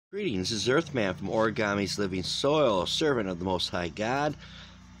Greetings, this is Earthman from Origami's Living Soil, servant of the Most High God,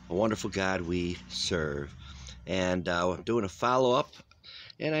 a wonderful God we serve. And I'm doing a follow-up,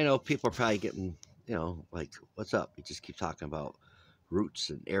 and I know people are probably getting, like, what's up? You just keep talking about roots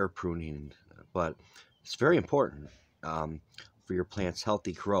and air pruning, but it's very important for your plant's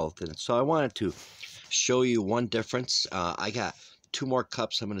healthy growth. And so I wanted to show you one difference. I got 2 more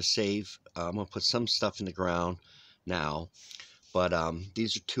cups I'm going to save. I'm going to put some stuff in the ground now. But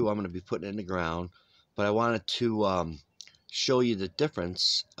these are 2 I'm going to be putting in the ground. But I wanted to show you the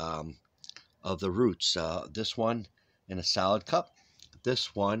difference of the roots. This one in a solid cup.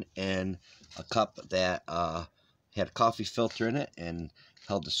 This one in a cup that had a coffee filter in it and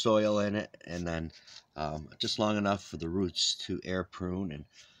held the soil in it. And then just long enough for the roots to air prune and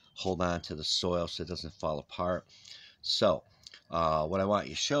hold on to the soil so it doesn't fall apart. So what I want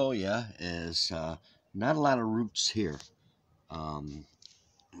you to show you is not a lot of roots here. I'm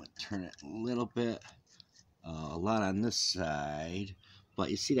going to turn it a little bit, a lot on this side,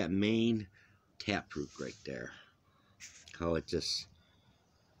 but you see that main taproot right there, how it just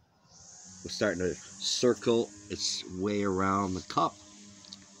was starting to circle its way around the cup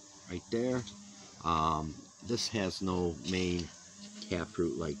right there. This has no main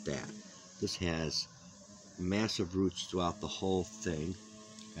taproot like that. This has massive roots throughout the whole thing,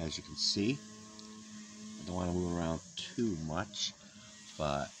 as you can see. I don't want to move around too much,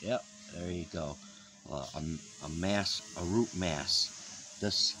 but yep, there you go. A root mass.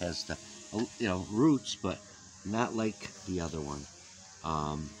 This has the roots, but not like the other one.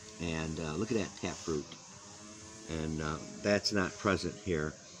 And look at that taproot, and that's not present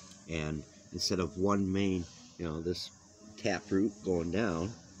here. And instead of one main, this taproot going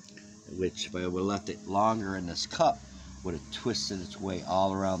down, which if I would have left it longer in this cup, would have twisted its way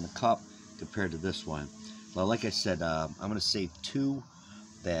all around the cup compared to this one. Well, like I said, I'm going to save 2,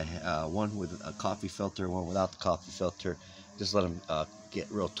 that one with a coffee filter, one without the coffee filter. Just let them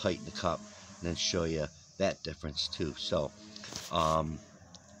get real tight in the cup, and then show you that difference too. So,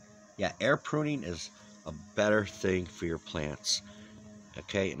 yeah, air pruning is a better thing for your plants.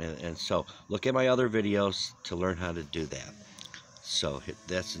 Okay, and so look at my other videos to learn how to do that. So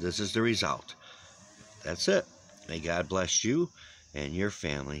this is the result. That's it. May God bless you and your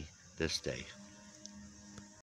family this day.